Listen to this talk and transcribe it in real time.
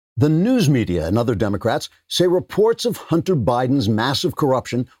The news media and other Democrats say reports of Hunter Biden's massive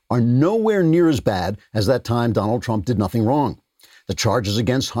corruption are nowhere near as bad as that time Donald Trump did nothing wrong. The charges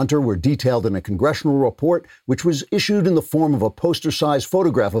against Hunter were detailed in a congressional report, which was issued in the form of a poster-sized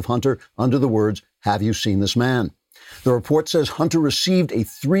photograph of Hunter under the words, "Have you seen this man?" The report says Hunter received a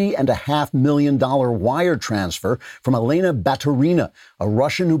 $3.5 million wire transfer from Elena Baturina, a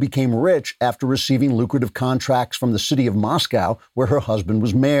Russian who became rich after receiving lucrative contracts from the city of Moscow, where her husband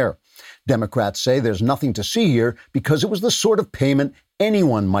was mayor. Democrats say there's nothing to see here because it was the sort of payment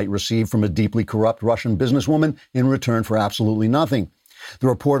anyone might receive from a deeply corrupt Russian businesswoman in return for absolutely nothing. The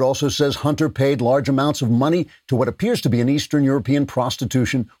report also says Hunter paid large amounts of money to what appears to be an Eastern European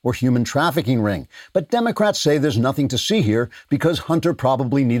prostitution or human trafficking ring. But Democrats say there's nothing to see here because Hunter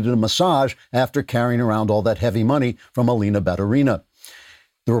probably needed a massage after carrying around all that heavy money from Elena Baturina.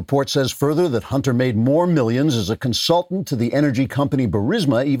 The report says further that Hunter made more millions as a consultant to the energy company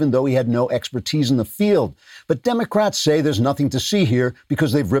Burisma, even though he had no expertise in the field. But Democrats say there's nothing to see here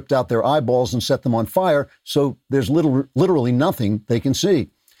because they've ripped out their eyeballs and set them on fire, so there's literally nothing they can see.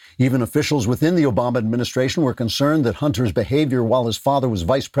 Even officials within the Obama administration were concerned that Hunter's behavior while his father was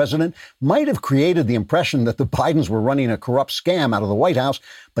vice president might have created the impression that the Bidens were running a corrupt scam out of the White House,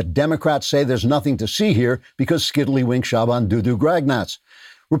 but Democrats say there's nothing to see here because skiddly-wink Shaban Dudu Gragnats.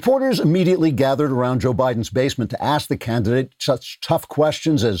 Reporters immediately gathered around Joe Biden's basement to ask the candidate such tough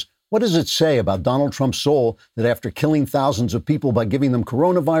questions as, what does it say about Donald Trump's soul that after killing thousands of people by giving them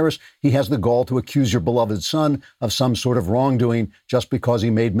coronavirus, he has the gall to accuse your beloved son of some sort of wrongdoing just because he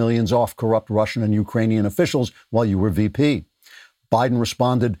made millions off corrupt Russian and Ukrainian officials while you were VP? Biden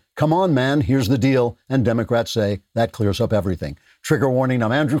responded, "Come on, man, here's the deal." And Democrats say that clears up everything. Trigger warning,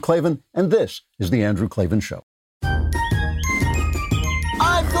 I'm Andrew Klavan, and this is The Andrew Klavan Show.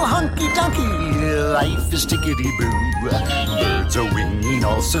 I feel hunky-dunky, life is tickety-boo. Birds are winging,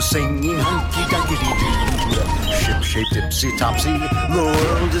 also singing hunky-dunky-doo. Ship-shaped, ipsy-topsy, the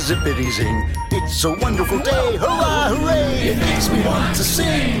world is zippity-zing. It's a wonderful day, hurrah, hooray! It makes me want to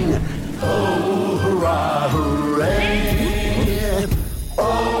sing. Oh, hurrah, hooray!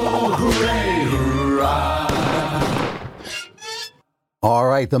 Oh, hooray, hurrah! All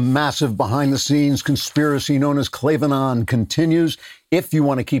right, the massive behind-the-scenes conspiracy known as Klavanon continues. If you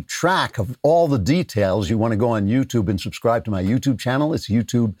want to keep track of all the details, you want to go on YouTube and subscribe to my YouTube channel. It's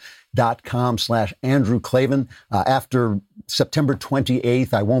youtube.com/Andrew Klavan. After September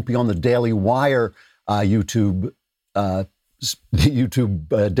 28th, I won't be on the Daily Wire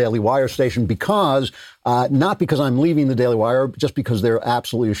Daily Wire station because, not because I'm leaving the Daily Wire, just because they're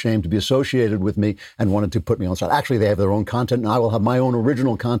absolutely ashamed to be associated with me and wanted to put me on the side. Actually, they have their own content, and I will have my own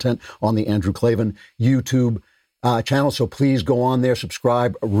original content on the Andrew Klavan YouTube channel. So please go on there,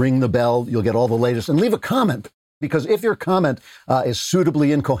 subscribe, ring the bell. You'll get all the latest, and leave a comment. Because if your comment is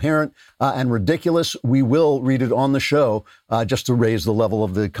suitably incoherent and ridiculous, we will read it on the show just to raise the level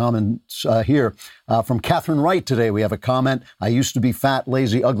of the comments here. From Catherine Wright today, we have a comment. I used to be fat,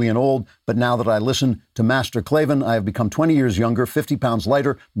 lazy, ugly, and old, but now that I listen to Master Klavan, I have become 20 years younger, 50 pounds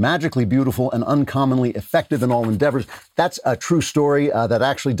lighter, magically beautiful, and uncommonly effective in all endeavors. That's a true story that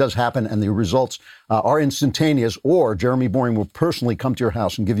actually does happen, and the results are instantaneous, or Jeremy Boring will personally come to your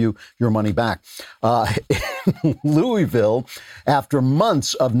house and give you your money back. In Louisville, after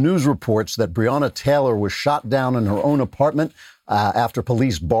months of news reports that Breonna Taylor was shot down in her own apartment after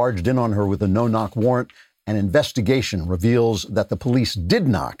police barged in on her with a no-knock warrant, an investigation reveals that the police did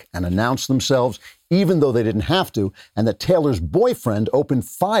knock and announce themselves, even though they didn't have to, and that Taylor's boyfriend opened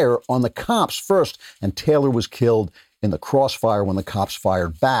fire on the cops first, and Taylor was killed in the crossfire when the cops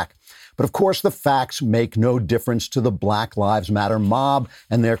fired back. But of course, the facts make no difference to the Black Lives Matter mob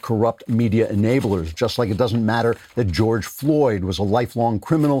and their corrupt media enablers, just like it doesn't matter that George Floyd was a lifelong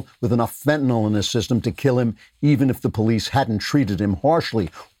criminal with enough fentanyl in his system to kill him, even if the police hadn't treated him harshly,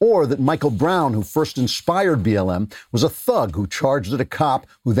 or that Michael Brown, who first inspired BLM, was a thug who charged at a cop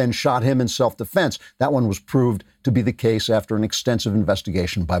who then shot him in self-defense. That one was proved to be the case after an extensive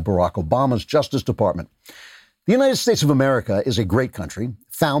investigation by Barack Obama's Justice Department. The United States of America is a great country,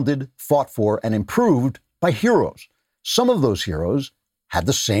 founded, fought for, and improved by heroes. Some of those heroes had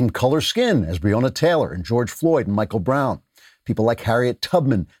the same color skin as Breonna Taylor and George Floyd and Michael Brown. People like Harriet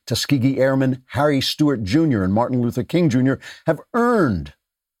Tubman, Tuskegee Airman Harry Stewart Jr., and Martin Luther King Jr. have earned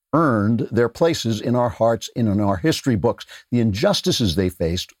their places in our hearts and in our history books. The injustices they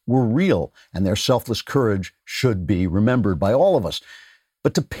faced were real, and their selfless courage should be remembered by all of us.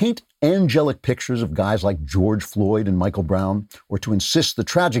 But to paint angelic pictures of guys like George Floyd and Michael Brown, or to insist the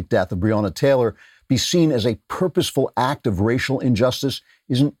tragic death of Breonna Taylor be seen as a purposeful act of racial injustice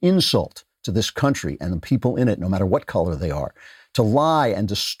is an insult to this country and the people in it, no matter what color they are. To lie and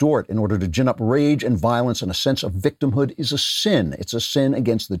distort in order to gin up rage and violence and a sense of victimhood is a sin. It's a sin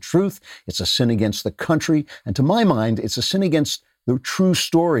against the truth. It's a sin against the country. And to my mind, it's a sin against the true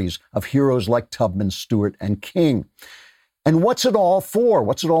stories of heroes like Tubman, Stewart, and King. And what's it all for?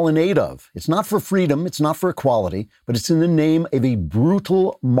 What's it all in aid of? It's not for freedom. It's not for equality, but it's in the name of a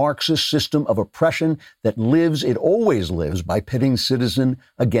brutal Marxist system of oppression that lives, it always lives, by pitting citizen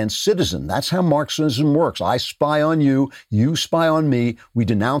against citizen. That's how Marxism works. I spy on you, you spy on me. We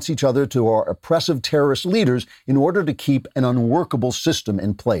denounce each other to our oppressive terrorist leaders in order to keep an unworkable system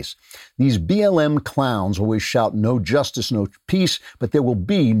in place. These BLM clowns always shout no justice, no peace, but there will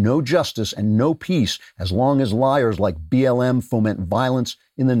be no justice and no peace as long as liars like BLM foment violence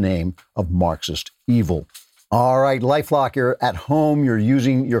in the name of Marxist evil. All right, LifeLock, you're at home, you're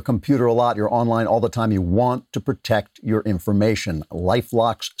using your computer a lot, you're online all the time, you want to protect your information.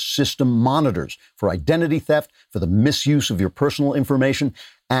 LifeLock's system monitors for identity theft, for the misuse of your personal information,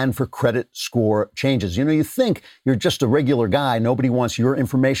 and for credit score changes. You know, you think you're just a regular guy, nobody wants your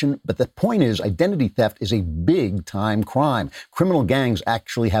information, but the point is identity theft is a big time crime. Criminal gangs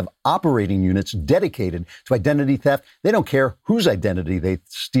actually have operating units dedicated to identity theft. They don't care whose identity they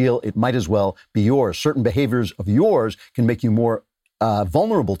steal, it might as well be yours. Certain behaviors of yours can make you more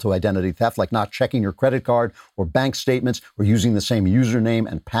vulnerable to identity theft, like not checking your credit card or bank statements or using the same username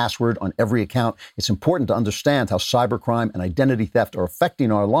and password on every account. It's important to understand how cybercrime and identity theft are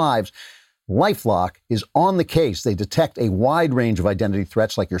affecting our lives. LifeLock is on the case. They detect a wide range of identity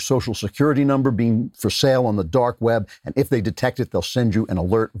threats, like your social security number being for sale on the dark web. And if they detect it, they'll send you an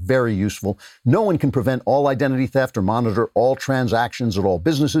alert. Very useful. No one can prevent all identity theft or monitor all transactions at all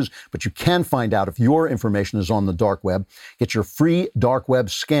businesses, but you can find out if your information is on the dark web. Get your free dark web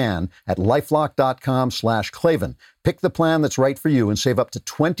scan at lifelock.com/Klavan. Pick the plan that's right for you and save up to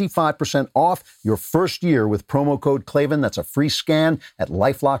 25% off your first year with promo code Klavan. That's a free scan at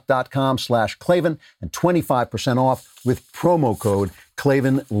lifelock.com/Klavan and 25% off with promo code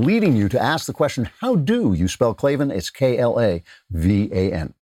Klavan, leading you to ask the question, how do you spell Klavan? It's Klavan. We're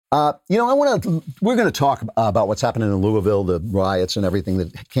going to talk about what's happening in Louisville, the riots and everything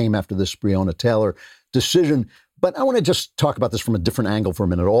that came after this Breonna Taylor decision. But I want to just talk about this from a different angle for a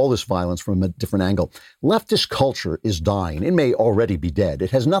minute, all this violence from a different angle. Leftist culture is dying. It may already be dead.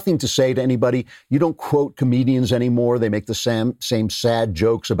 It has nothing to say to anybody. You don't quote comedians anymore. They make the same sad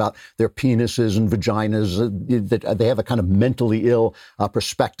jokes about their penises and vaginas. They have a kind of mentally ill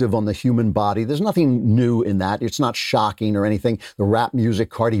perspective on the human body. There's nothing new in that. It's not shocking or anything. The rap music,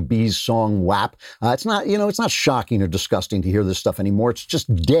 Cardi B's song WAP, it's not shocking or disgusting to hear this stuff anymore. It's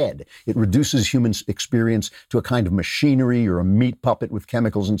just dead. It reduces human experience to a kind of machinery or a meat puppet with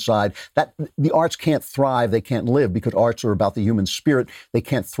chemicals inside. That the arts can't thrive, they can't live, because arts are about the human spirit. They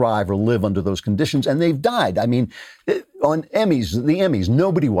can't thrive or live under those conditions, and they've died. I mean, on the Emmys,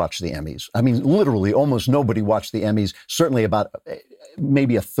 nobody watched the Emmys. I mean, literally, almost nobody watched the Emmys. Certainly about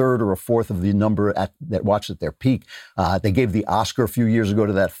maybe a third or a fourth of the number that watched at their peak. They gave the Oscar a few years ago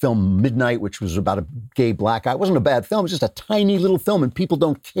to that film Midnight, which was about a gay black guy. It wasn't a bad film. It was just a tiny little film, and people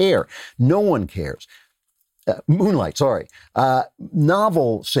don't care. No one cares. Moonlight, sorry.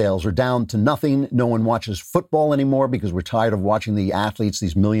 Novel sales are down to nothing. No one watches football anymore because we're tired of watching the athletes,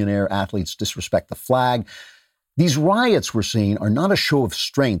 these millionaire athletes, disrespect the flag. These riots we're seeing are not a show of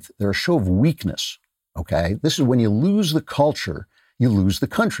strength. They're a show of weakness, okay? This is when you lose the culture, you lose the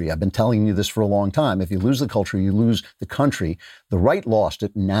country. I've been telling you this for a long time. If you lose the culture, you lose the country. The right lost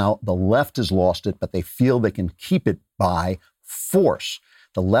it. Now the left has lost it, but they feel they can keep it by force.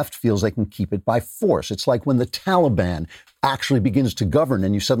 The left feels they can keep it by force. It's like when the Taliban actually begins to govern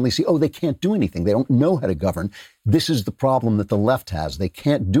and you suddenly see, oh, they can't do anything. They don't know how to govern. This is the problem that the left has. They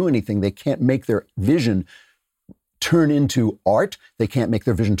can't do anything. They can't make their vision turn into art. They can't make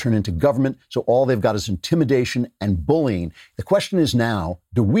their vision turn into government. So all they've got is intimidation and bullying. The question is now,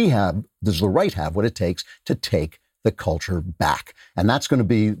 does the right have what it takes to take the culture back? And that is going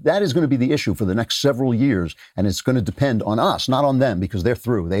to be the issue for the next several years. And it's going to depend on us, not on them, because they're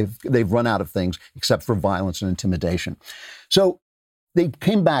through. They've run out of things except for violence and intimidation. So they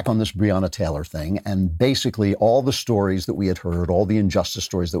came back on this Breonna Taylor thing, and basically all the stories that we had heard, all the injustice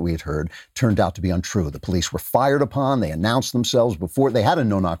stories that we had heard, turned out to be untrue. The police were fired upon. They announced themselves before. They had a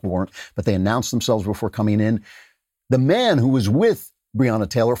no-knock warrant, but they announced themselves before coming in. The man who was with Breonna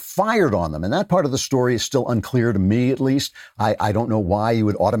Taylor fired on them. And that part of the story is still unclear to me, at least. I don't know why you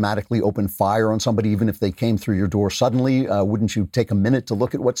would automatically open fire on somebody, even if they came through your door suddenly. Wouldn't you take a minute to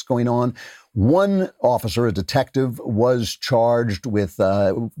look at what's going on? One officer, a detective, was charged with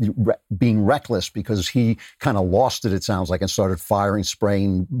being reckless because he kind of lost it sounds like, and started firing,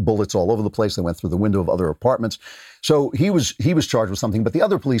 spraying bullets all over the place. They went through the window of other apartments. So he was charged with something, but the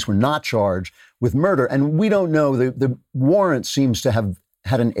other police were not charged with murder. And we don't know. The warrant seems to have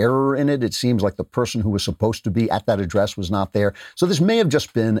had an error in it. It seems like the person who was supposed to be at that address was not there. So this may have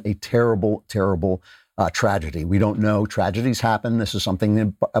just been a terrible, terrible tragedy. We don't know. Tragedies happen. This is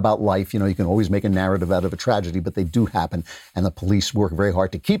something about life. You can always make a narrative out of a tragedy, but they do happen. And the police work very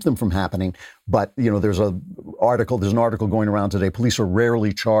hard to keep them from happening. But, there's an article going around today. Police are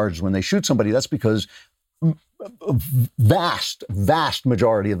rarely charged when they shoot somebody. That's because vast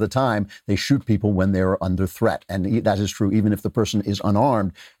majority of the time, they shoot people when they're under threat. And that is true even if the person is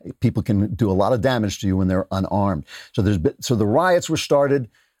unarmed. People can do a lot of damage to you when they're unarmed. So the riots were started.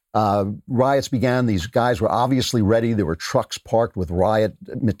 Riots began. These guys were obviously ready. There were trucks parked with riot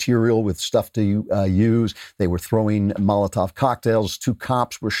material, with stuff to use. They were throwing Molotov cocktails. 2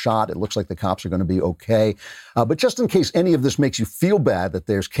 cops were shot. It looks like the cops are going to be okay. But just in case any of this makes you feel bad that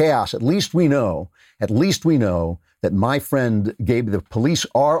there's chaos, at least we know that my friend the police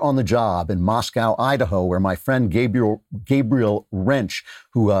are on the job in Moscow, Idaho, where my friend Gabriel Wrench,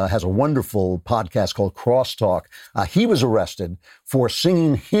 who has a wonderful podcast called Crosstalk, he was arrested for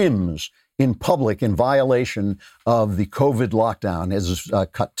singing hymns in public in violation of the COVID lockdown, as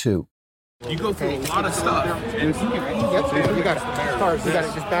cut 2. You go through a lot of stuff. You got cars. You got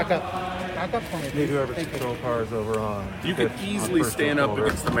to just back up. Back up for me. Need whoever's control cars over on. You could easily stand up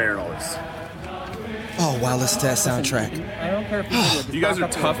against the mayor and all this. Oh, wow, listen to that soundtrack. I don't care if you guys are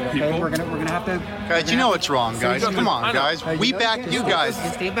tough people. We're gonna have to. Guys, you know what's wrong, guys. Come on, guys. We back you guys.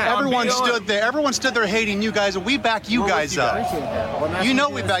 Everyone stood there. Everyone stood there hating you guys. We back you guys up. You know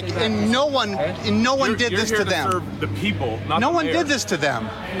we back you, and no one did this to them. Serve the people, not no the one mayor. did this to them.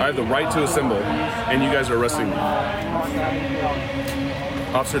 I have the right to assemble, and you guys are arresting me.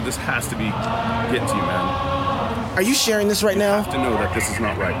 Officer, this has to be getting to you, man. Are you sharing this right You now? have to know that this is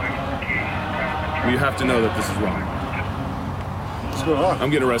not right. You have to know that this is wrong. What's going on? I'm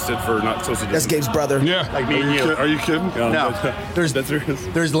getting arrested for not social distancing. That's Gabe's brother. Yeah. Like me and you. Are you kidding? No.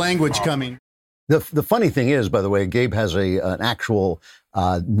 There's language coming. The funny thing is, by the way, Gabe has an actual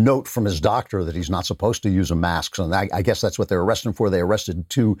note from his doctor that he's not supposed to use a mask. So I guess that's what they're arresting him for. They arrested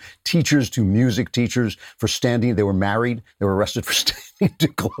 2 music teachers for standing. They were married. They were arrested for standing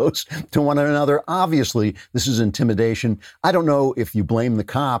too close to one another. Obviously, this is intimidation. I don't know if you blame the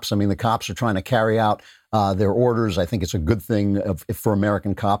cops. I mean, the cops are trying to carry out their orders. I think it's a good thing for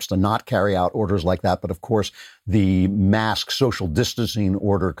American cops to not carry out orders like that. But of course, the mask social distancing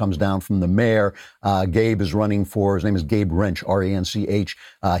order comes down from the mayor. Gabe is running his name is Gabe Wrench, R-E-N-C-H.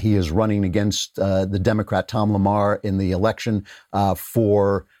 He is running against the Democrat Tom Lamar in the election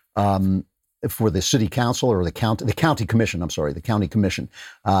for the city council or the county commission. I'm sorry, the county commission.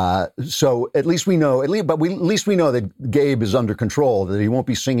 So at least we know, at least we know that Gabe is under control, that he won't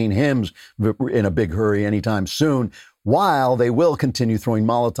be singing hymns in a big hurry anytime soon, while they will continue throwing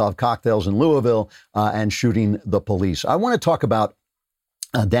Molotov cocktails in Louisville and shooting the police. I want to talk about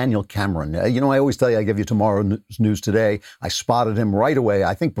Daniel Cameron. I always tell you, I give you tomorrow's news today. I spotted him right away.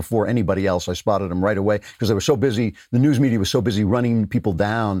 I think before anybody else, I spotted him right away because they were so busy. The news media was so busy running people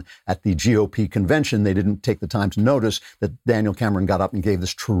down at the GOP convention. They didn't take the time to notice that Daniel Cameron got up and gave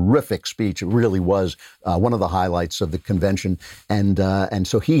this terrific speech. It really was one of the highlights of the convention. And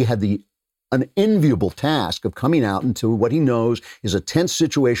so he had an enviable task of coming out into what he knows is a tense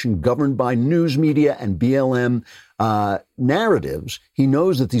situation governed by news media and BLM narratives. He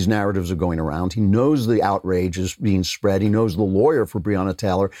knows that these narratives are going around. He knows the outrage is being spread. He knows the lawyer for Breonna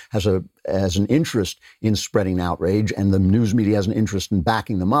Taylor has an interest in spreading outrage, and the news media has an interest in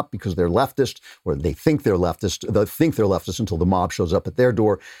backing them up because they're leftist, or they think they're leftist. They think they're leftist until the mob shows up at their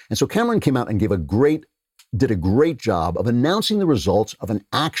door. And so Cameron came out and did a great job of announcing the results of an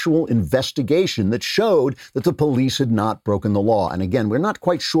actual investigation that showed that the police had not broken the law. And again, we're not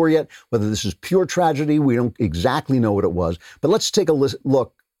quite sure yet whether this is pure tragedy. We don't exactly know what it was. But let's take a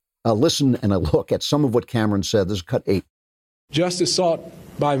listen and a look at some of what Cameron said. This is cut 8. Justice sought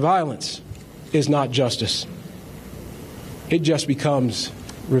by violence is not justice. It just becomes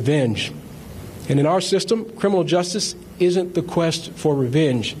revenge. And in our system, criminal justice isn't the quest for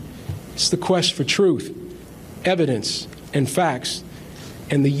revenge. It's the quest for truth, evidence, and facts,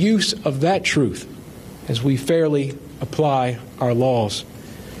 and the use of that truth as we fairly apply our laws.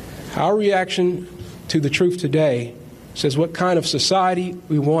 Our reaction to the truth today says what kind of society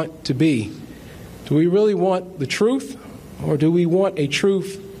we want to be. Do we really want the truth, or do we want a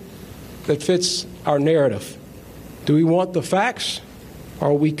truth that fits our narrative? Do we want the facts, or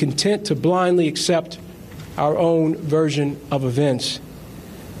are we content to blindly accept our own version of events?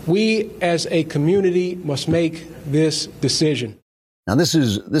 We as a community must make this decision. Now,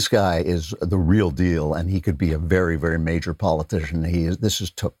 this guy is the real deal, and he could be a very, very major politician.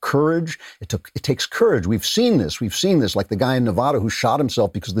 Took courage. It takes courage. We've seen this, like the guy in Nevada who shot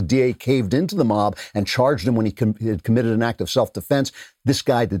himself because the DA caved into the mob and charged him when he had committed an act of self-defense. This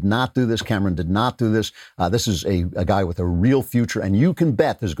guy did not do this. Cameron did not do this. This is a guy with a real future, and you can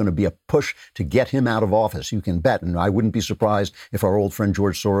bet there's going to be a push to get him out of office. You can bet, and I wouldn't be surprised if our old friend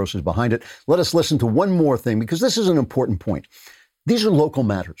George Soros is behind it. Let us listen to one more thing, because this is an important point. These are local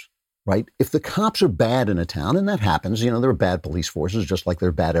matters, right? If the cops are bad in a town, and that happens, there are bad police forces, just like there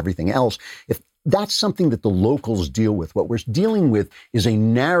are bad everything else. If that's something that the locals deal with. What we're dealing with is a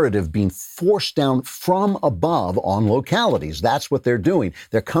narrative being forced down from above on localities. That's what they're doing.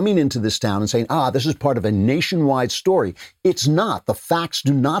 They're coming into this town and saying, this is part of a nationwide story. It's not. The facts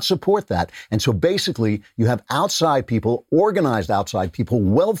do not support that. And so basically, you have outside people, organized outside people,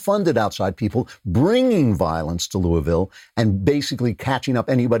 well-funded outside people, bringing violence to Louisville and basically catching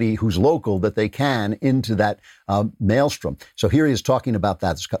up anybody who's local that they can into that maelstrom. So here he is talking about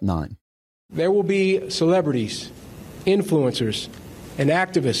that. It's cut 9. There will be celebrities, influencers, and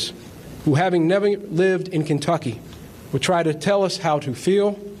activists who, having never lived in Kentucky, will try to tell us how to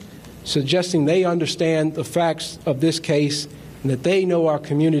feel, suggesting they understand the facts of this case and that they know our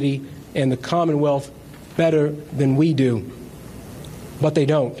community and the Commonwealth better than we do. But they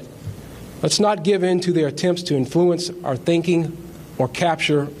don't. Let's not give in to their attempts to influence our thinking or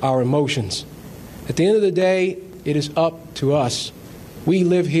capture our emotions. At the end of the day, it is up to us. We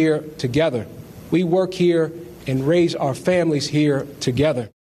live here together. We work here and raise our families here together.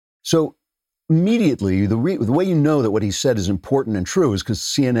 So immediately, the way you know that what he said is important and true is because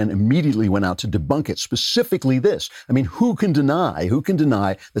CNN immediately went out to debunk it, specifically this. I mean, who can deny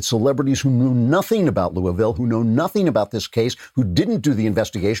that celebrities who knew nothing about Louisville, who know nothing about this case, who didn't do the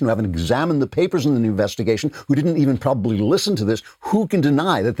investigation, who haven't examined the papers in the investigation, who didn't even probably listen to this, who can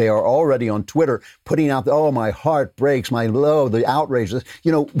deny that they are already on Twitter putting out, my heart breaks, the outrage.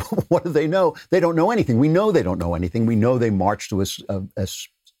 What do they know? They don't know anything. We know they don't know anything. We know they march to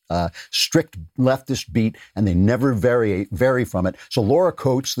a strict leftist beat, and they never vary from it. So Laura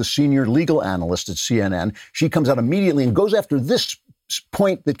Coates, the senior legal analyst at CNN, she comes out immediately and goes after this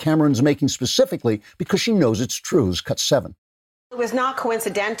point that Cameron's making specifically because she knows it's true. It's cut 7. It was not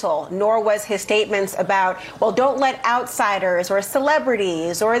coincidental, nor was his statements about, don't let outsiders or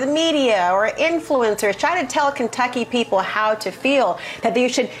celebrities or the media or influencers try to tell Kentucky people how to feel, that they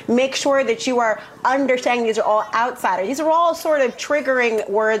should make sure that you are understanding these are all outsiders. These are all sort of triggering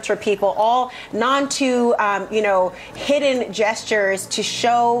words for people, all hidden gestures to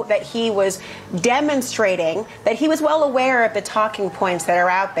show that he was demonstrating that he was well aware of the talking points that are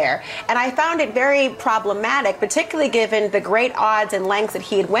out there. And I found it very problematic, particularly given the great odds and lengths that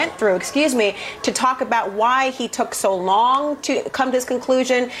he had went through, to talk about why he took so long to come to this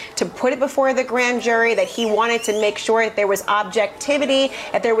conclusion, to put it before the grand jury, that he wanted to make sure that there was objectivity,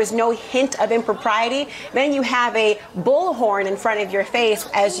 that there was no hint of impropriety. Then you have a bullhorn in front of your face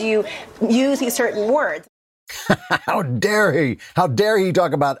as you use these certain words. How dare he? How dare he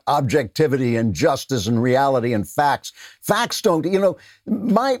talk about objectivity and justice and reality and facts? Facts don't,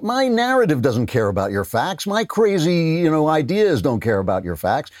 my narrative doesn't care about your facts. My crazy, ideas don't care about your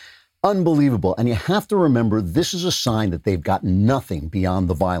facts. Unbelievable. And you have to remember, this is a sign that they've got nothing beyond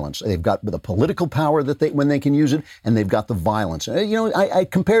the violence. They've got the political power when they can use it, and they've got the violence. I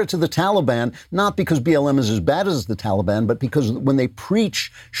compare it to the Taliban, not because BLM is as bad as the Taliban, but because when they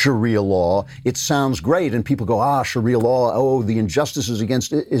preach Sharia law, it sounds great. And people go, Sharia law, the injustices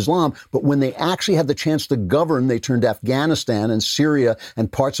against Islam. But when they actually had the chance to govern, they turned Afghanistan and Syria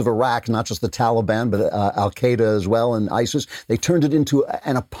and parts of Iraq, not just the Taliban, but Al-Qaeda as well and ISIS. They turned it into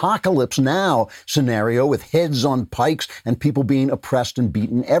an apocalypse now scenario with heads on pikes and people being oppressed and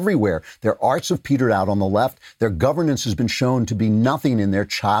beaten everywhere. Their arts have petered out on the left. Their governance has been shown to be nothing in their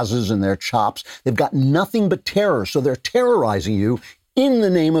chazas and their chops. They've got nothing but terror. So they're terrorizing you in the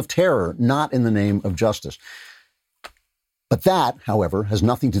name of terror, not in the name of justice. But that, however, has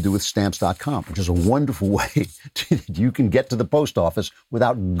nothing to do with stamps.com, which is a wonderful way you can get to the post office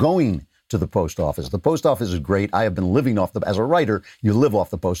without going to the post office. The post office is great. I have been living as a writer, you live off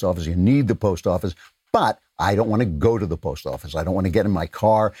the post office. You need the post office. But I don't want to go to the post office. I don't want to get in my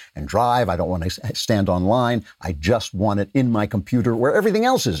car and drive. I don't want to stand online. I just want it in my computer where everything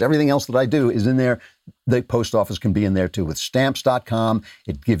else is. Everything else that I do is in there. The post office can be in there too. With Stamps.com,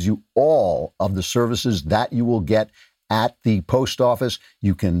 it gives you all of the services that you will get at the post office.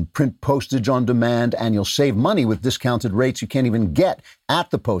 You can print postage on demand, and you'll save money with discounted rates you can't even get at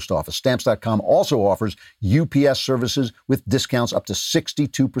the post office. Stamps.com also offers UPS services with discounts up to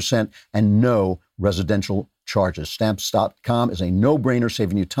 62% and no residential charges. Stamps.com is a no-brainer,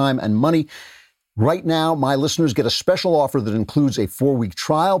 saving you time and money. Right now, my listeners get a special offer that includes a 4-week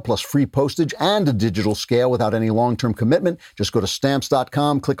trial plus free postage and a digital scale without any long-term commitment. Just go to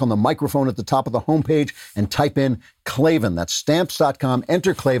Stamps.com, click on the microphone at the top of the homepage, and type in Klavan. That's Stamps.com.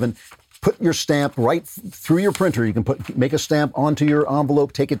 Enter Klavan. Put your stamp right through your printer. You can make a stamp onto your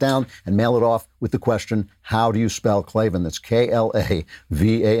envelope, take it down, and mail it off with the question, how do you spell Klavan? That's Klavan.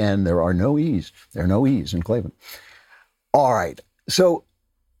 There are no E's. There are no E's in Klavan. All right. So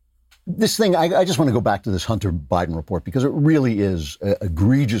this thing, I just want to go back to this Hunter Biden report because it really is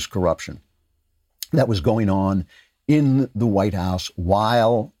egregious corruption that was going on in the White House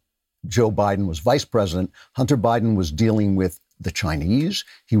while Joe Biden was vice president. Hunter Biden was dealing with the Chinese.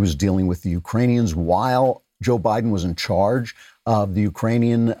 He was dealing with the Ukrainians while Joe Biden was in charge of the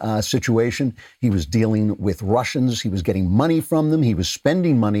Ukrainian situation. He was dealing with Russians. He was getting money from them. He was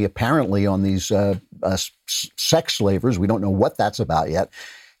spending money apparently on these sex slavers. We don't know what that's about yet.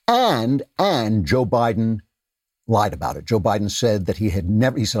 And Joe Biden lied about it. Joe Biden said that he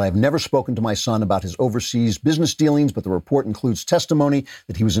said, I've never spoken to my son about his overseas business dealings, but the report includes testimony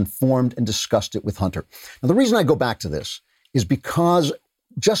that he was informed and discussed it with Hunter. Now, the reason I go back to this is because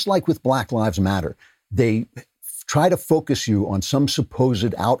just like with Black Lives Matter, they try to focus you on some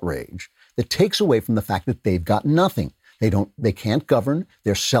supposed outrage that takes away from the fact that they've got nothing. They can't govern.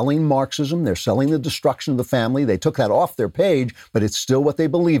 They're selling Marxism. They're selling the destruction of the family. They took that off their page, but it's still what they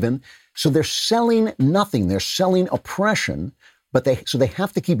believe in. So they're selling nothing. They're selling oppression, so they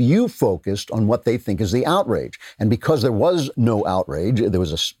have to keep you focused on what they think is the outrage. And because there was no outrage, there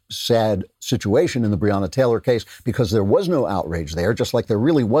was a sad situation in the Breonna Taylor case because there was no outrage there, just like there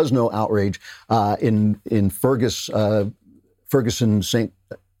really was no outrage in Ferguson,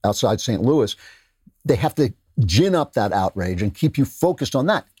 outside St. Louis. They have to gin up that outrage and keep you focused on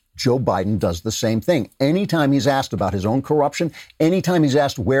that. Joe Biden does the same thing. Anytime he's asked about his own corruption, anytime he's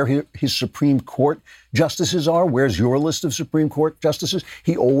asked where his Supreme Court justices are, where's your list of Supreme Court justices,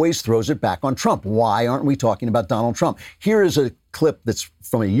 he always throws it back on Trump. Why aren't we talking about Donald Trump? Here is a clip that's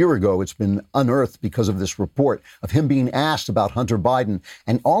from a year ago. It's been unearthed because of this report of him being asked about Hunter Biden.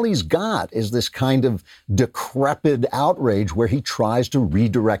 And all he's got is this kind of decrepit outrage where he tries to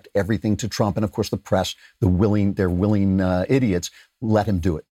redirect everything to Trump. And of course, the press, they're willing idiots, let him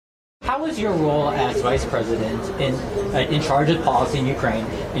do it. How is your role as vice president in charge of policy in Ukraine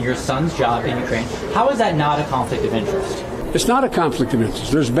and your son's job in Ukraine? How is that not a conflict of interest? It's not a conflict of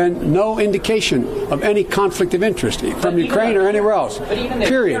interest. There's been no indication of any conflict of interest from Ukraine or anywhere else.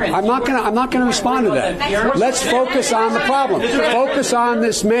 Period. I'm not going to respond to that. Let's focus on the problem. Focus on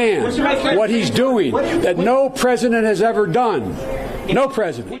this man, what he's doing that no president has ever done. No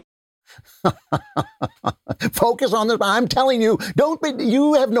president. Focus on this. I'm telling you,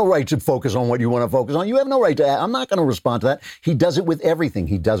 you have no right to focus on what you want to focus on. You have no right to. I'm not going to respond to that. He does it with everything.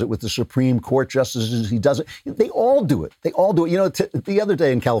 He does it with the Supreme Court justices. He does it. They all do it. They all do it. You know, the other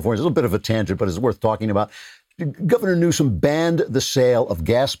day in California, it's a little bit of a tangent, but it's worth talking about. Governor Newsom banned the sale of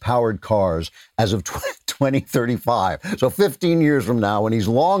gas-powered cars as of 2035. So 15 years from now, when he's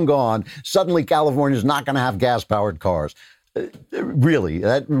long gone, suddenly California's not going to have gas-powered cars. Really,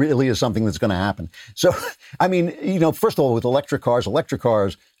 that really is something that's going to happen. So, I mean, you know, first of all, with electric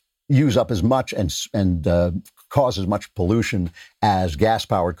cars use up as much and cause as much pollution as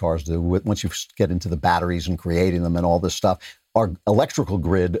gas-powered cars do. Once you get into the batteries and creating them and all this stuff, our electrical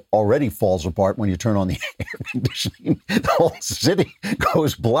grid already falls apart when you turn on the air conditioning. The whole city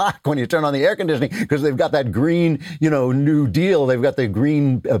goes black when you turn on the air conditioning because they've got that green, New Deal. They've got the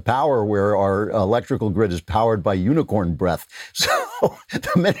green power where our electrical grid is powered by unicorn breath. So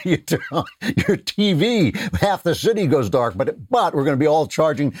the minute you turn on your TV, half the city goes dark, but we're going to be all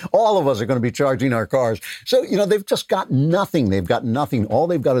of us are going to be charging our cars. So, they've just got nothing. They've got nothing. All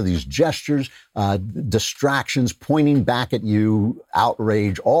they've got are these gestures, distractions, pointing back at you,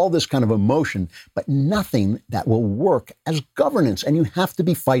 outrage, all this kind of emotion, but nothing that will work as governance. And you have to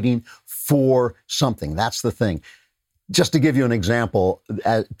be fighting for something. That's the thing. Just to give you an example,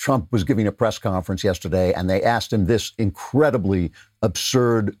 Trump was giving a press conference yesterday, and they asked him this incredibly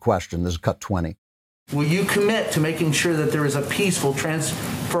absurd question. This is cut 20. Will you commit to making sure that there is a peaceful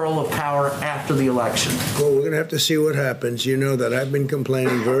transferal of power after the election? Well, we're going to have to see what happens. You know that I've been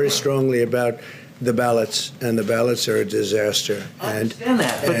complaining very strongly about the ballots, and the ballots are a disaster. I understand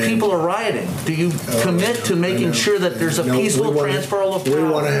that, but people are rioting. Do you commit to making sure that there's a peaceful transferal of power? We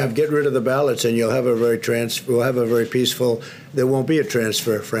want to get rid of the ballots, and you'll have we'll have a very peaceful. There won't be a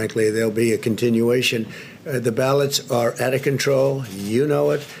transfer, frankly. There'll be a continuation. The ballots are out of control. You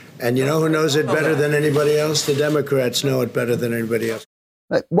know it. And you know who knows it better than anybody else? The Democrats know it better than anybody else.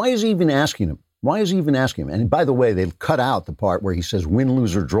 Why is he even asking him? Why is he even asking him? And by the way, they cut out the part where he says win,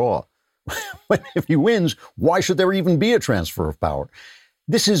 lose, or draw. If he wins, why should there even be a transfer of power?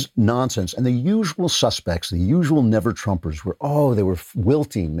 This is nonsense. And the usual suspects, the usual never-Trumpers they were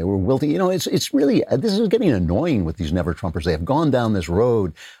wilting. They were wilting. You know, it's really, this is getting annoying with these never-Trumpers. They have gone down this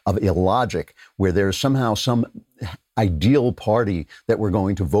road of illogic where there's somehow some ideal party that we're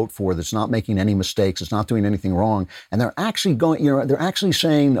going to vote for that's not making any mistakes, it's not doing anything wrong. And they're actually they're actually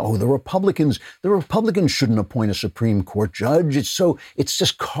saying, the Republicans shouldn't appoint a Supreme Court judge. It's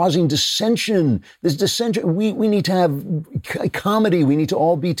just causing dissension. There's dissension. We need to have comedy. We need to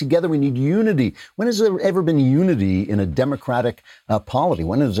all be together. We need unity. When has there ever been unity in a democratic polity?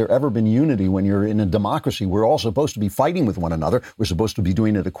 When has there ever been unity when you're in a democracy? We're all supposed to be fighting with one another. We're supposed to be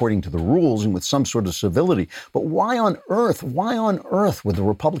doing it according to the rules and with some sort of civility. But why on earth would the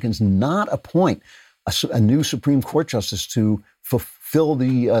Republicans not appoint a new Supreme Court justice to fulfill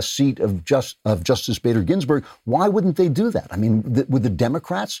the seat of Justice Bader Ginsburg? Why wouldn't they do that? I mean, would the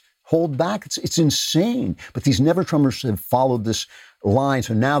Democrats hold back? It's insane. But these never-Trumpers have followed this line.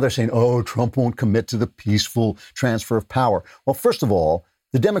 So now they're saying, Trump won't commit to the peaceful transfer of power. Well, first of all,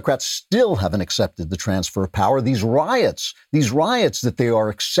 the Democrats still haven't accepted the transfer of power. These riots that they are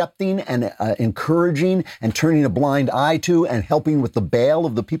accepting and encouraging and turning a blind eye to and helping with the bail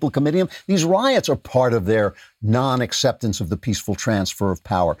of the people committing them, these riots are part of their non-acceptance of the peaceful transfer of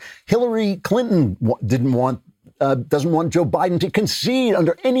power. Hillary Clinton doesn't want Joe Biden to concede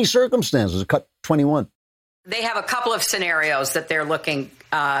under any circumstances. Cut 21. They have a couple of scenarios that they're looking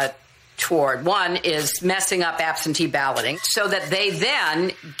toward. One is messing up absentee balloting so that they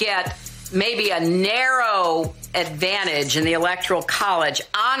then get maybe a narrow advantage in the Electoral College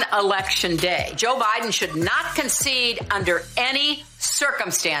on Election Day. Joe Biden should not concede under any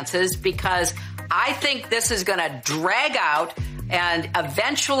circumstances because I think this is going to drag out, and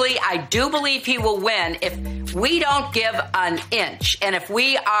eventually I do believe he will win if we don't give an inch and if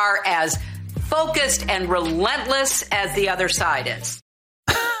we are as focused and relentless as the other side is.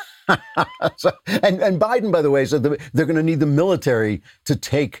 And Biden, by the way, said they're going to need the military to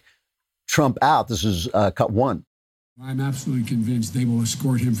take Trump out. This is cut 1. I'm absolutely convinced they will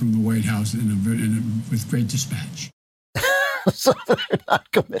escort him from the White House with great dispatch. So they're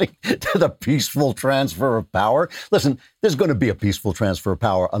not committing to the peaceful transfer of power. Listen, there's going to be a peaceful transfer of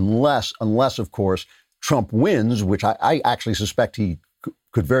power unless, of course, Trump wins, which I actually suspect he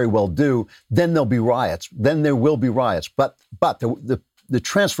could very well do. Then there'll be riots. Then there will be riots. But the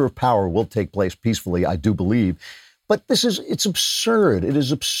transfer of power will take place peacefully, I do believe. But it's absurd. It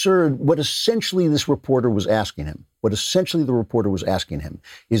is absurd. What essentially this reporter was asking him,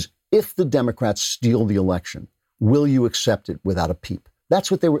 is if the Democrats steal the election, will you accept it without a peep?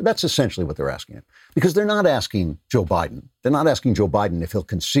 That's essentially what they're asking him. Because they're not asking Joe Biden. They're not asking Joe Biden if he'll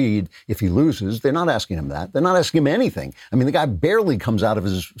concede if he loses. They're not asking him that. They're not asking him anything. I mean, the guy barely comes out of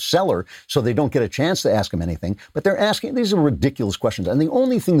his cellar, so they don't get a chance to ask him anything. But they're asking, these are ridiculous questions. And the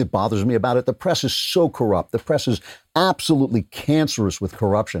only thing that bothers me about it, the press is so corrupt. The press is absolutely cancerous with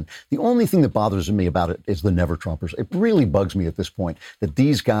corruption. The only thing that bothers me about it is the never-Trumpers. It really bugs me at this point that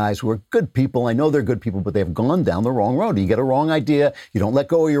these guys who are good people, I know they're good people, but they have gone down the wrong road. You get a wrong idea, you don't let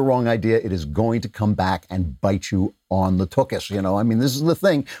go of your wrong idea, it is going to come back and bite you on the tuchus. You know, I mean, this is the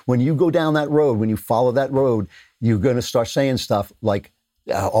thing. When you go down that road, when you follow that road, you're going to start saying stuff like,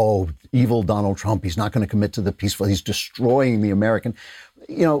 evil Donald Trump, he's not going to commit to the peaceful, he's destroying the American,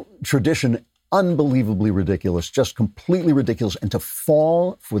 tradition. Unbelievably ridiculous, just completely ridiculous. And to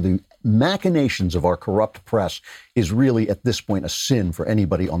fall for the machinations of our corrupt press is really, at this point, a sin for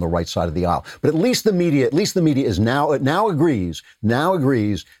anybody on the right side of the aisle. But at least the media is now agrees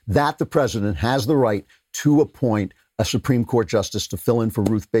that the president has the right to appoint a Supreme Court justice to fill in for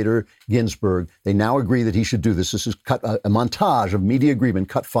Ruth Bader Ginsburg. They now agree that he should do this. This is a montage of media agreement,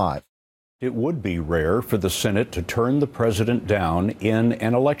 cut 5. It would be rare for the Senate to turn the president down in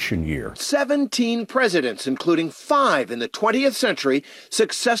an election year. 17 presidents, including 5 in the 20th century,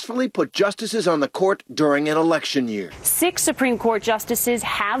 successfully put justices on the court during an election year. 6 Supreme Court justices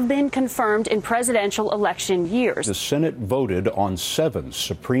have been confirmed in presidential election years. The Senate voted on 7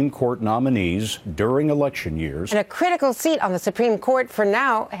 Supreme Court nominees during election years. And a critical seat on the Supreme Court for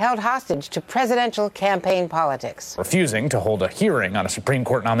now held hostage to presidential campaign politics. Refusing to hold a hearing on a Supreme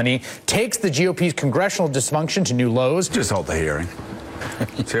Court nominee takes the GOP's congressional dysfunction to new lows. Just hold the hearing.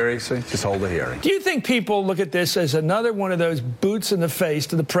 Seriously, just hold the hearing. Do you think people look at this as another one of those boots in the face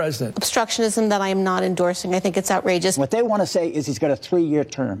to the president? Obstructionism that I am not endorsing. I think it's outrageous. What they want to say is he's got a 3-year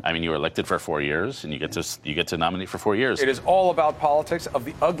term. I mean, you were elected for 4 years, and you get to nominate for 4 years. It is all about politics of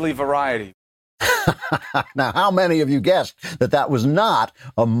the ugly variety. Now, how many of you guessed that was not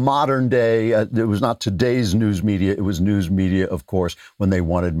a modern day, it was not today's news media, it was news media, of course, when they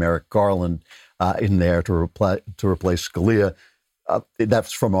wanted Merrick Garland in there to replace Scalia.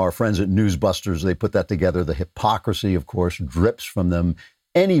 That's from our friends at Newsbusters. They put that together. The hypocrisy, of course, drips from them.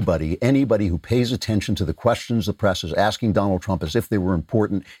 Anybody who pays attention to the questions the press is asking Donald Trump as if they were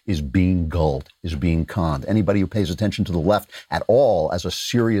important is being gulled, is being conned. Anybody who pays attention to the left at all as a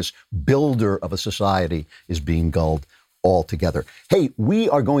serious builder of a society is being gulled altogether. Hey, we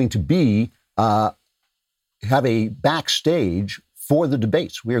are going to have a backstage for the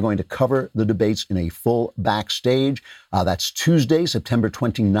debates. We are going to cover the debates in a full backstage. That's Tuesday, September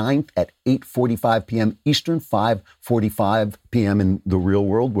 29th at 8:45 p.m. Eastern, 5:45 p.m. in the real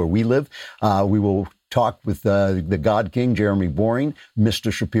world where we live. We will talk with the God King, Jeremy Boring,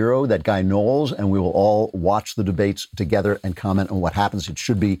 Mr. Shapiro, that guy Knowles, and we will all watch the debates together and comment on what happens. It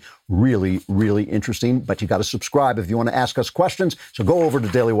should be really, really interesting, but you got to subscribe if you want to ask us questions. So go over to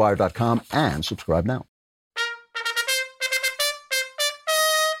dailywire.com and subscribe now.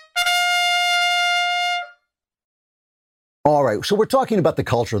 All right, so we're talking about the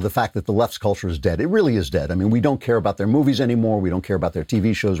culture, the fact that the left's culture is dead. It really is dead. I mean, we don't care about their movies anymore. We don't care about their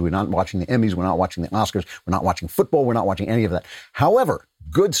TV shows. We're not watching the Emmys. We're not watching the Oscars. We're not watching football. We're not watching any of that. However,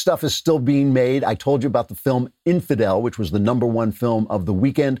 good stuff is still being made. I told you about the film Infidel, which was the #1 film of the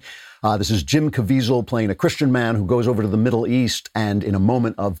weekend. This is Jim Caviezel playing a Christian man who goes over to the Middle East and in a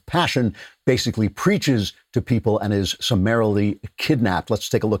moment of passion basically preaches to people and is summarily kidnapped. Let's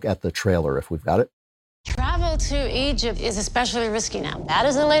take a look at the trailer if we've got it. Travel to Egypt is especially risky now. That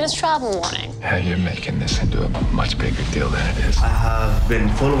is the latest travel warning. You're making this into a much bigger deal than it is. I have been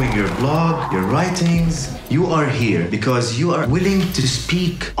following your blog, your writings. You are here because you are willing to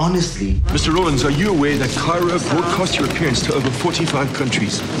speak honestly. Mr. Rollins, are you aware that Cairo broadcast your appearance to over 45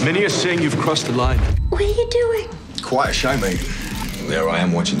 countries? Many are saying you've crossed the line. What are you doing? Quite a show, mate. There I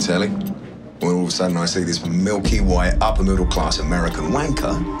am watching telly. When all of a sudden I see this milky white, upper middle class American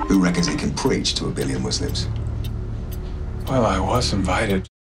wanker who reckons he can preach to 1 billion Muslims. Well, I was invited.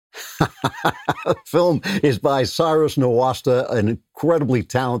 The film is by Cyrus Nowasta, an incredibly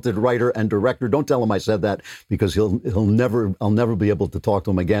talented writer and director. Don't tell him I said that because I'll never be able to talk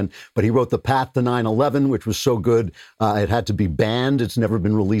to him again. But he wrote The Path to 9/11, which was so good it had to be banned. It's never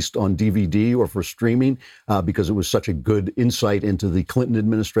been released on DVD or for streaming because it was such a good insight into the Clinton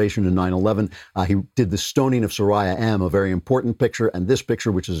administration and 9/11. He did The Stoning of Soraya M., a very important picture, and this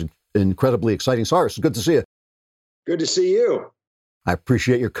picture, which is incredibly exciting. Cyrus, good to see you. Good to see you. I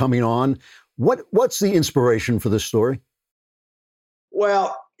appreciate your coming on. What's the inspiration for this story?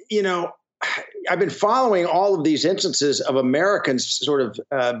 Well, I've been following all of these instances of Americans sort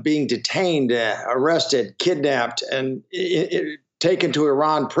of being detained, arrested, kidnapped, and taken to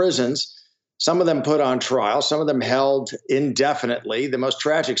Iran prisons. Some of them put on trial, some of them held indefinitely. The most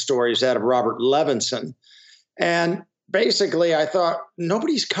tragic story is that of Robert Levinson. And basically, I thought,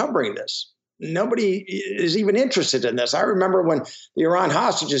 nobody's covering this. Nobody is even interested in this. I remember when the Iran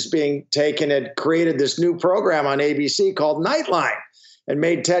hostages being taken had created this new program on ABC called Nightline and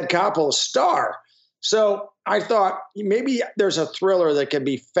made Ted Koppel a star. So I thought maybe there's a thriller that can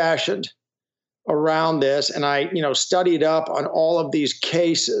be fashioned around this. And I, studied up on all of these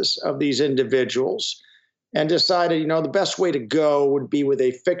cases of these individuals and decided, the best way to go would be with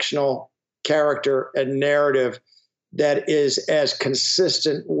a fictional character and narrative that is as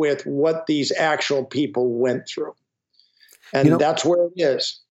consistent with what these actual people went through. And that's where it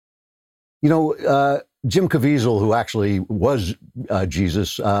is. Jim Caviezel, who actually was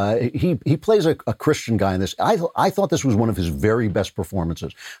Jesus, he plays a Christian guy in this. I thought this was one of his very best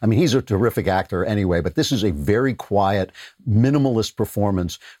performances. I mean, he's a terrific actor anyway, but this is a very quiet, minimalist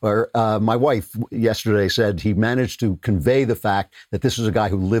performance where my wife yesterday said he managed to convey the fact that this is a guy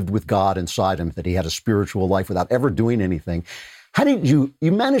who lived with God inside him, that he had a spiritual life without ever doing anything. How did you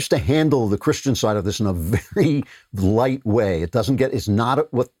managed to handle the Christian side of this in a very light way? It's not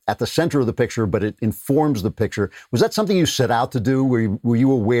at the center of the picture, but it informs the picture. Was that something you set out to do? Were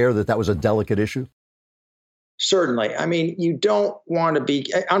you aware that was a delicate issue? Certainly. I mean, you don't want to be,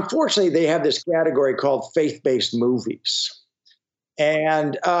 unfortunately, they have this category called faith-based movies.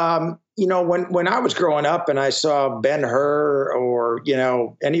 And, when I was growing up and I saw Ben-Hur or,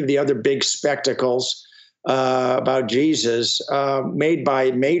 any of the other big spectacles about Jesus made by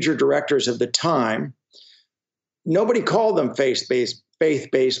major directors of the time, nobody called them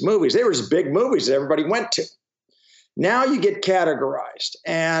faith-based movies. They were just big movies that everybody went to. Now you get categorized.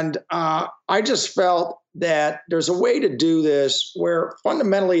 And I just felt that there's a way to do this where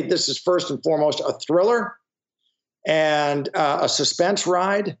fundamentally this is first and foremost a thriller and a suspense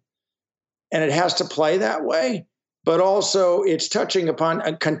ride, and it has to play that way. But also it's touching upon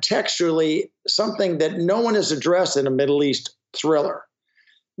contextually something that no one has addressed in a Middle East thriller,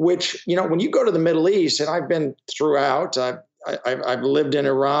 which, when you go to the Middle East, and I've been throughout, I've lived in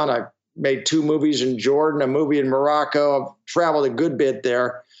Iran, I've made 2 movies in Jordan, a movie in Morocco, I've traveled a good bit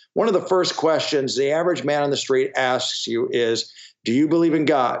there. One of the first questions the average man on the street asks you is, do you believe in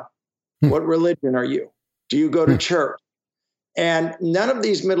God? What religion are you? Do you go to church? And none of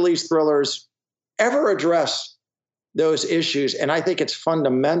these Middle East thrillers ever address those issues. And I think it's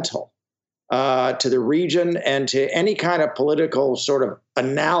fundamental to the region and to any kind of political sort of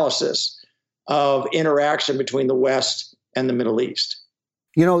analysis of interaction between the West and the Middle East.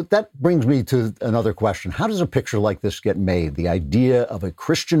 That brings me to another question. How does a picture like this get made? The idea of a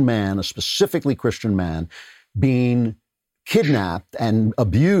Christian man, a specifically Christian man, being kidnapped and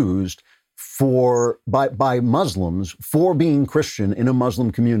abused by Muslims for being Christian in a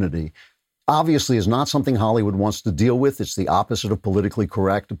Muslim community, obviously is not something Hollywood wants to deal with. It's the opposite of politically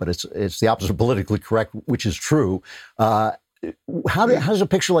correct, but it's the opposite of politically correct, which is true. How does a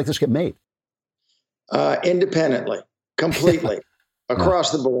picture like this get made? Independently, completely.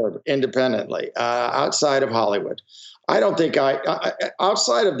 Across the board, independently, outside of Hollywood. I don't think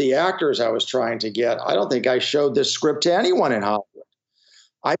outside of the actors I was trying to get, I don't think I showed this script to anyone in Hollywood.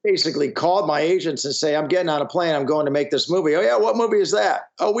 I basically called my agents and say, I'm getting on a plane, I'm going to make this movie. Oh yeah, what movie is that?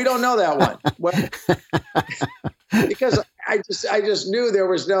 Oh, we don't know that one. Well, because I just knew there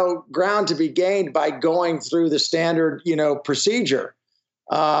was no ground to be gained by going through the standard, procedure.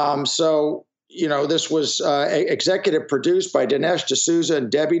 So this was executive produced by Dinesh D'Souza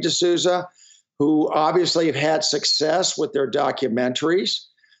and Debbie D'Souza, who obviously have had success with their documentaries.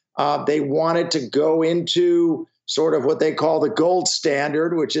 They wanted to go into sort of what they call the gold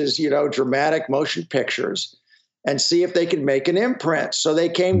standard, which is, dramatic motion pictures, and see if they could make an imprint. So they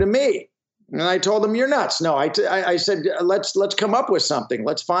came to me, and I told them, "You're nuts." No, I said, let's come up with something.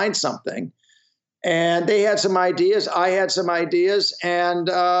 Let's find something. And they had some ideas. I had some ideas, and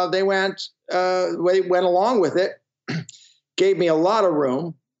they went along with it, gave me a lot of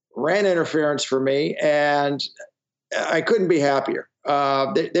room, ran interference for me, and I couldn't be happier.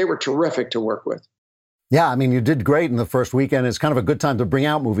 They were terrific to work with. Yeah, I mean, you did great in the first weekend. It's kind of a good time to bring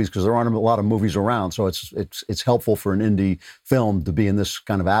out movies because there aren't a lot of movies around. So it's helpful for an indie film to be in this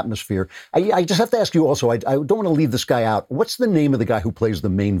kind of atmosphere. I just have to ask you also, I don't want to leave this guy out. What's the name of the guy who plays the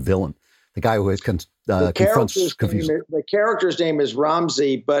main villain? The guy who confronts confusion. The character's name is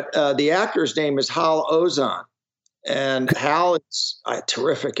Ramzi, but the actor's name is Hal Ozan. And Hal is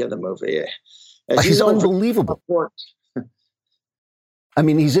terrific in the movie. He's unbelievable. I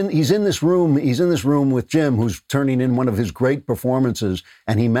mean, he's in this room. He's in this room with Jim, who's turning in one of his great performances,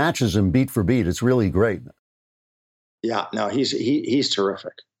 and he matches him beat for beat. It's really great. Yeah, no, he's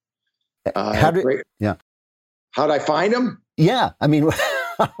terrific. How'd I find him? Yeah, I mean,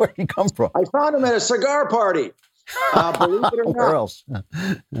 where'd he come from? I found him at a cigar party. Believe it or not. Where else?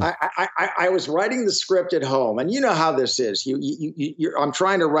 I was writing the script at home, and you know how this is. I'm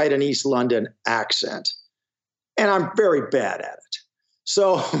trying to write an East London accent, and I'm very bad at it.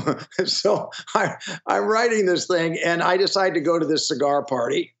 So I'm writing this thing, and I decide to go to this cigar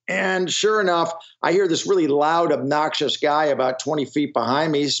party. And sure enough, I hear this really loud, obnoxious guy about 20 feet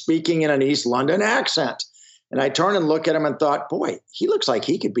behind me speaking in an East London accent. And I turn and look at him and thought, boy, he looks like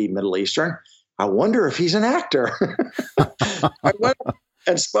he could be Middle Eastern. I wonder if he's an actor. I went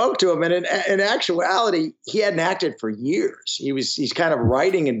and spoke to him, and in actuality, he hadn't acted for years. He's kind of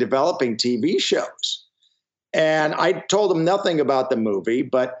writing and developing TV shows. And I told him nothing about the movie,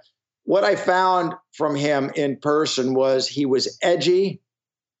 but what I found from him in person was he was edgy,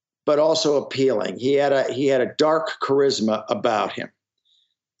 but also appealing. He had a dark charisma about him.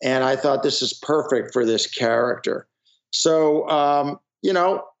 And I thought this is perfect for this character. So,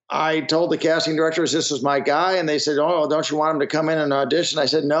 I told the casting directors this was my guy, and they said, "Oh, don't you want him to come in and audition?" I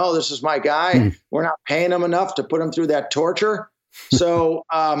said, "No, this is my guy. We're not paying him enough to put him through that torture." So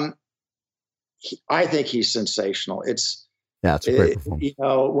I think he's sensational. It's a great performance. You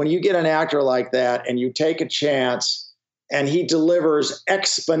know, when you get an actor like that and you take a chance and he delivers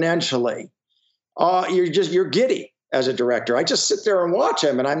exponentially, you're giddy as a director. I just sit there and watch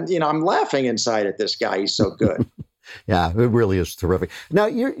him, and I'm laughing inside at this guy. He's so good. Yeah, it really is terrific. Now,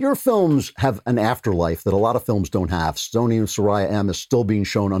 your films have an afterlife that a lot of films don't have. Stoney and Soraya M. is still being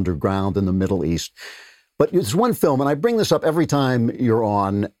shown underground in the Middle East. But it's one film, and I bring this up every time you're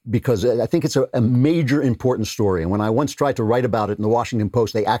on because I think it's a major important story. And when I once tried to write about it in the Washington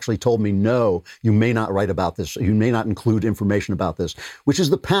Post, they actually told me, no, you may not write about this. You may not include information about this, which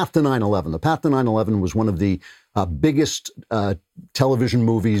is The Path to 9/11. The Path to 9/11 was one of the biggest television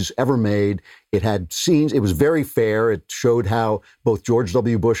movies ever made. It had scenes. It was very fair. It showed how both George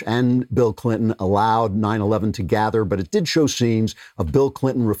W. Bush and Bill Clinton allowed 9/11 to gather, but it did show scenes of Bill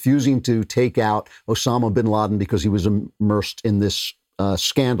Clinton refusing to take out Osama bin Laden because he was immersed in this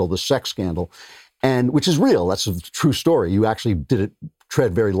scandal, the sex scandal, and which is real. That's a true story. You actually did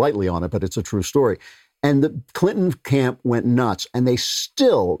tread very lightly on it, but it's a true story. And the Clinton camp went nuts, and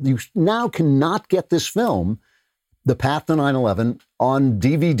you now cannot get this film, The Path to 9/11, on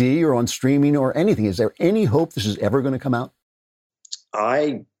DVD or on streaming or anything. Is there any hope this is ever going to come out?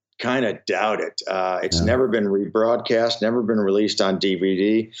 I kind of doubt it. It's never been rebroadcast, never been released on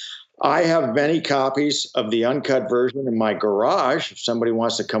DVD. I have many copies of the uncut version in my garage. If somebody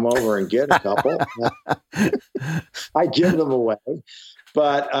wants to come over and get a couple, I give them away.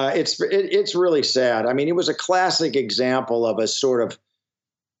 But it's really sad. I mean, it was a classic example of a sort of,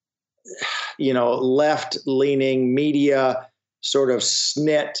 left-leaning media sort of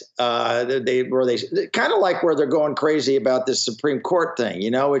snit. They kind of like where they're going crazy about this Supreme Court thing.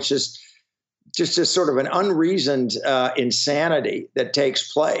 It's just sort of an unreasoned insanity that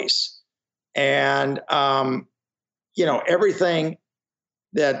takes place, and everything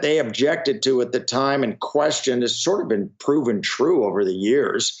that they objected to at the time and questioned has sort of been proven true over the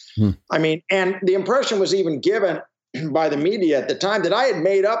years. I mean, and the impression was even given by the media at the time that I had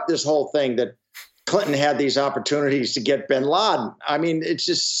made up this whole thing that Clinton had these opportunities to get bin Laden. I mean, it's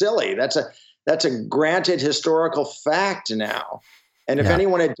just silly. That's a granted historical fact now. And if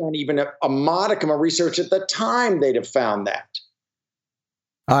anyone had done even a modicum of research at the time, they'd have found that.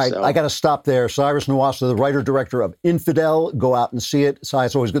 All right, I got to stop there. Cyrus Nowassa, the writer-director of Infidel. Go out and see it. Cy,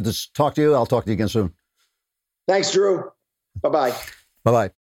 it's always good to talk to you. I'll talk to you again soon. Thanks, Drew. Bye-bye.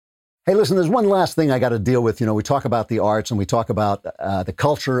 Bye-bye. Hey, listen, there's one last thing I got to deal with. We talk about the arts and we talk about the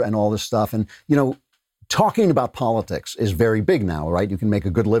culture and all this stuff. And, talking about politics is very big now, right? You can make a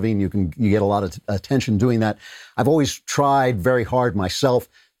good living. You get a lot of attention doing that. I've always tried very hard myself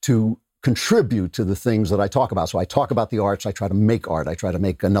to contribute to the things that I talk about. So I talk about the arts. I try to make art. I try to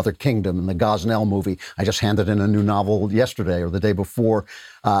make Another Kingdom and the Gosnell movie. I just handed in a new novel yesterday or the day before.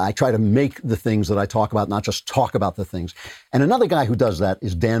 I try to make the things that I talk about, not just talk about the things. And another guy who does that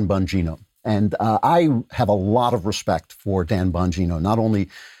is Dan Bongino. And I have a lot of respect for Dan Bongino, not only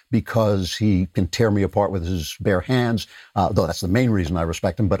because he can tear me apart with his bare hands, though that's the main reason I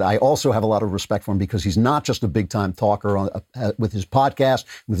respect him. But I also have a lot of respect for him because he's not just a big-time talker with his podcast,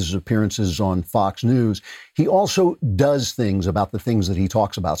 with his appearances on Fox News. He also does things about the things that he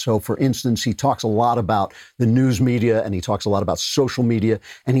talks about. So, for instance, he talks a lot about the news media and he talks a lot about social media.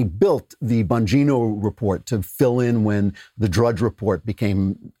 And he built the Bongino Report to fill in when the Drudge Report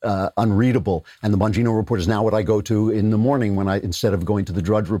became unreadable. And the Bongino Report is now what I go to in the morning instead of going to the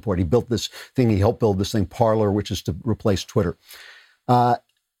Drudge Report. He built this thing. He helped build this thing, Parler, which is to replace Twitter.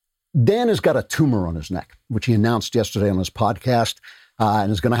 Dan has got a tumor on his neck, which he announced yesterday on his podcast,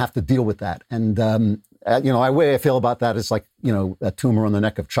 and is going to have to deal with that. And the way I feel about that is like, a tumor on the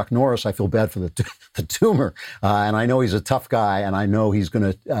neck of Chuck Norris. I feel bad for the tumor, and I know he's a tough guy, and I know he's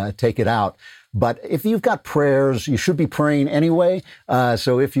going to take it out. But if you've got prayers, you should be praying anyway.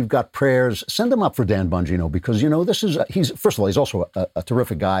 So if you've got prayers, send them up for Dan Bongino because, he's first of all, he's also a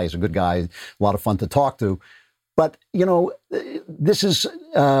terrific guy. He's a good guy, a lot of fun to talk to. But, this is,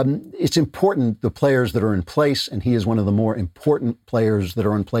 it's important, the players that are in place, and he is one of the more important players that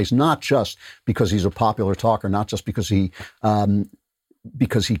are in place, not just because he's a popular talker, not just because he can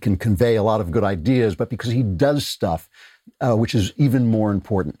convey a lot of good ideas, but because he does stuff, which is even more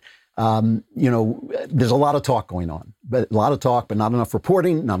important. There's a lot of talk going on, but not enough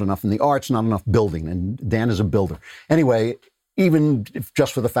reporting, not enough in the arts, not enough building. And Dan is a builder. Anyway, even if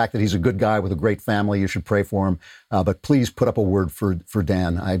just for the fact that he's a good guy with a great family, you should pray for him. But please put up a word for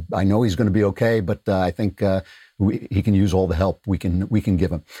Dan. I know he's going to be okay, but I think he can use all the help we can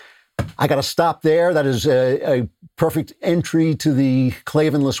give him. I got to stop there. That is a perfect entry to the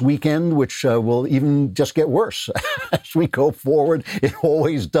Klavanless weekend, which will even just get worse as we go forward. It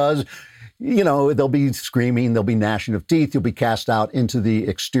always does. You know, there'll be screaming, there'll be gnashing of teeth, you'll be cast out into the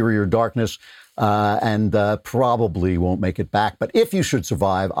exterior darkness, and probably won't make it back. But if you should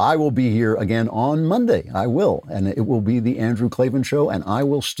survive, I will be here again on Monday. I will. And it will be the Andrew Klavan Show, and I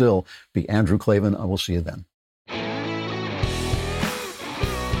will still be Andrew Klavan. I will see you then.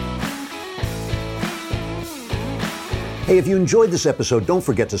 Hey, if you enjoyed this episode, don't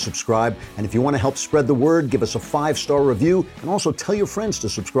forget to subscribe. And if you want to help spread the word, give us a 5-star review and also tell your friends to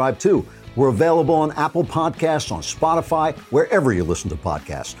subscribe too. We're available on Apple Podcasts, on Spotify, wherever you listen to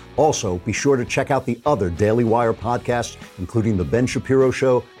podcasts. Also, be sure to check out the other Daily Wire podcasts, including The Ben Shapiro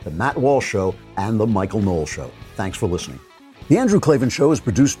Show, The Matt Walsh Show, and The Michael Knowles Show. Thanks for listening. The Andrew Klavan Show is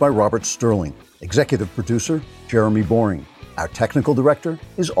produced by Robert Sterling. Executive producer, Jeremy Boring. Our technical director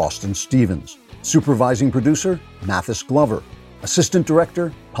is Austin Stevens. Supervising producer, Mathis Glover. Assistant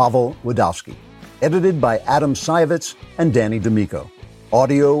director, Pavel Wadowski. Edited by Adam Sayevitz and Danny D'Amico.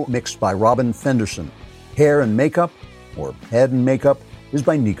 Audio mixed by Robin Fenderson. Hair and makeup, or head and makeup, is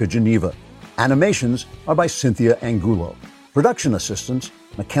by Nika Geneva. Animations are by Cynthia Angulo. Production assistants,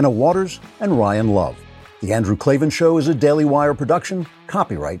 McKenna Waters and Ryan Love. The Andrew Klavan Show is a Daily Wire production.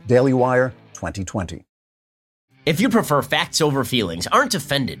 Copyright Daily Wire 2020. If you prefer facts over feelings, aren't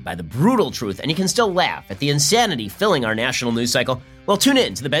offended by the brutal truth, and you can still laugh at the insanity filling our national news cycle, well, tune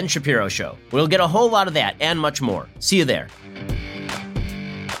in to The Ben Shapiro Show. We'll get a whole lot of that and much more. See you there.